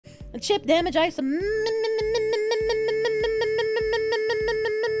And chip damage ice.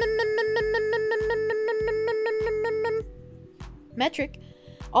 Metric.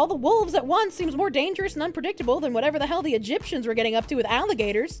 All the wolves at once seems more dangerous and unpredictable than whatever the hell the Egyptians were getting up to with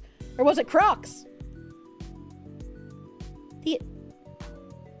alligators. Or was it crocs?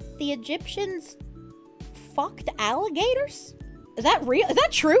 The Egyptians fucked alligators? Is that real? Is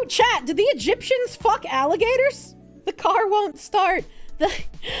that true? Chat, did the Egyptians fuck alligators? The car won't start.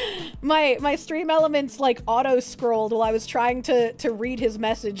 My stream elements like auto-scrolled while I was trying to read his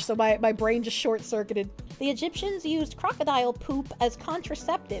message, so my brain just short-circuited. The Egyptians used crocodile poop as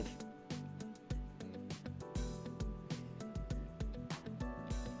contraceptive.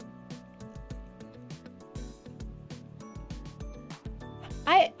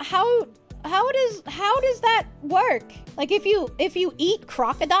 How does that work? Like if you eat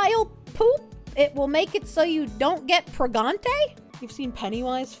crocodile poop, it will make it so you don't get pregante? You've seen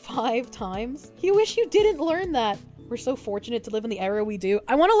Pennywise 5 times? You wish you didn't learn that. We're so fortunate to live in the era we do.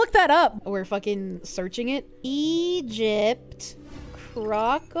 I want to look that up. We're fucking searching it. Egypt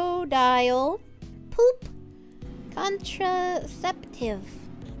crocodile poop contraceptive.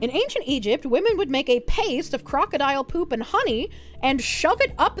 In ancient Egypt, women would make a paste of crocodile poop and honey and shove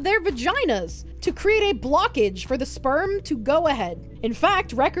it up their vaginas to create a blockage for the sperm to go ahead. In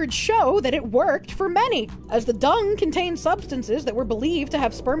fact, records show that it worked for many, as the dung contained substances that were believed to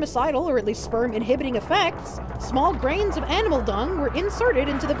have spermicidal or at least sperm-inhibiting effects. Small grains of animal dung were inserted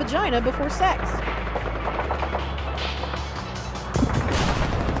into the vagina before sex.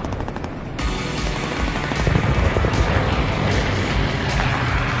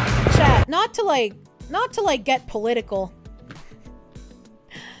 Chat, not to like get political,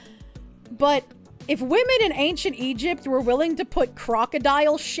 but if women in ancient Egypt were willing to put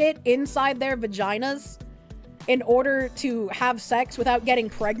crocodile shit inside their vaginas in order to have sex without getting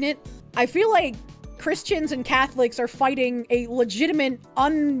pregnant, I feel like Christians and Catholics are fighting a legitimate,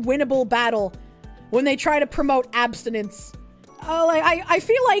 unwinnable battle when they try to promote abstinence. I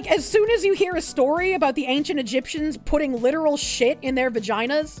feel like as soon as you hear a story about the ancient Egyptians putting literal shit in their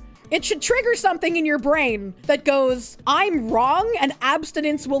vaginas, it should trigger something in your brain that goes, I'm wrong and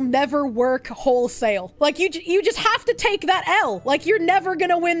abstinence will never work wholesale. Like you just have to take that L. Like you're never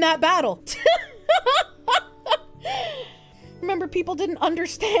gonna win that battle. Remember, people didn't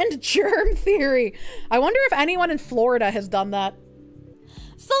understand germ theory. I wonder if anyone in Florida has done that.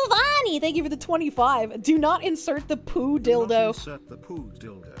 Silvani, thank you for the 25. Do not insert the poo dildo. Do not insert the poo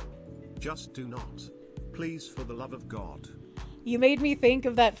dildo. Just do not. Please, for the love of God. You made me think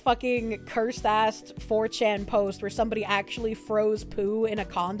of that fucking cursed-ass 4chan post where somebody actually froze poo in a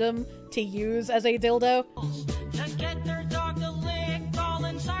condom to use as a dildo. To get their dog to lick all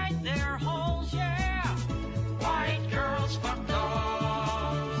inside their holes, yeah. White girls fuck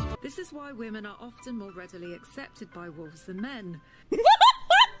dogs. This is why women are often more readily accepted by wolves than men.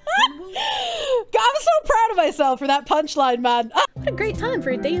 God, I'm so proud of myself for that punchline, man. What a great time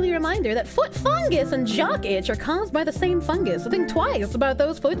for a daily reminder that foot fungus and jock itch are caused by the same fungus. So think twice about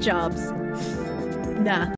those foot jobs. Nah.